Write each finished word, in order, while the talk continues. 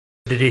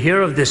Did you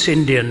hear of this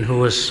Indian who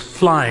was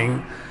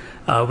flying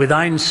with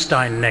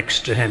Einstein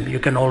next to him? You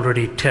can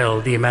already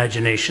tell the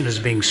imagination is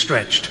being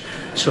stretched.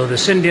 So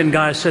this Indian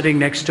guy is sitting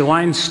next to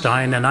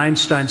Einstein, and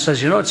Einstein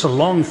says, you know, it's a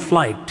long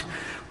flight.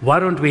 Why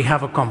don't we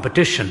have a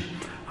competition?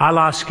 I'll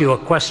ask you a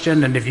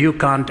question, and if you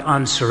can't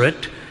answer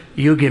it,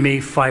 you give me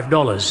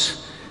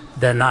 $5.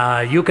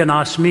 Then you can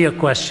ask me a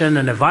question,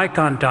 and if I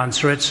can't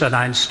answer it, said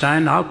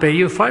Einstein, I'll pay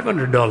you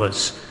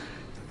 $500.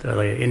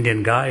 The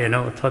Indian guy,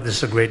 thought this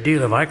is a great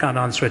deal. If I can't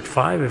answer it,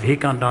 $5. If he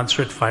can't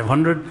answer it,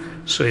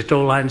 $500. So he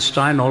told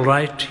Einstein, all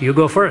right, you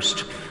go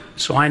first.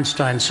 So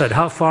Einstein said,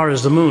 how far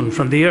is the moon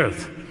from the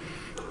earth?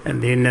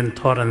 And the Indian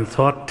thought and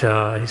thought.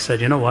 He said,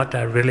 you know what,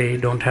 I really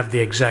don't have the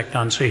exact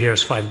answer.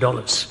 Here's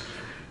 $5.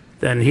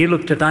 Then he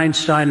looked at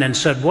Einstein and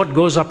said, what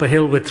goes up a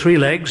hill with 3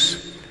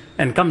 legs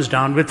and comes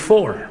down with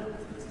 4?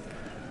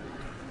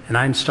 And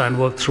Einstein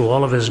worked through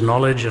all of his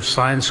knowledge of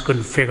science,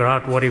 couldn't figure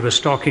out what he was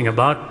talking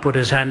about, put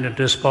his hand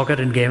into his pocket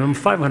and gave him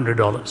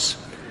 $500.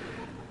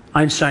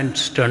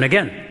 Einstein's turn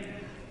again.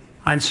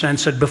 Einstein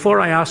said,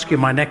 before I ask you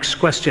my next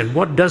question,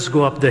 what does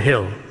go up the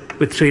hill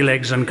with 3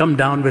 legs and come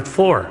down with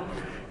 4?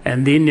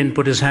 And the Indian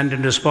put his hand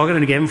into his pocket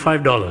and gave him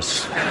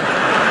 $5.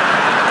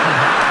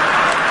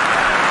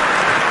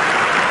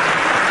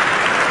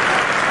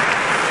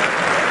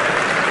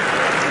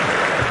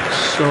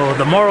 So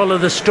the moral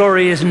of the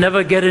story is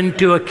never get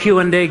into a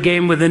Q&A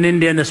game with an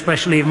Indian,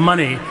 especially if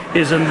money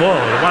is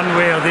involved. One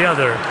way or the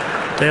other,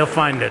 they'll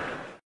find it.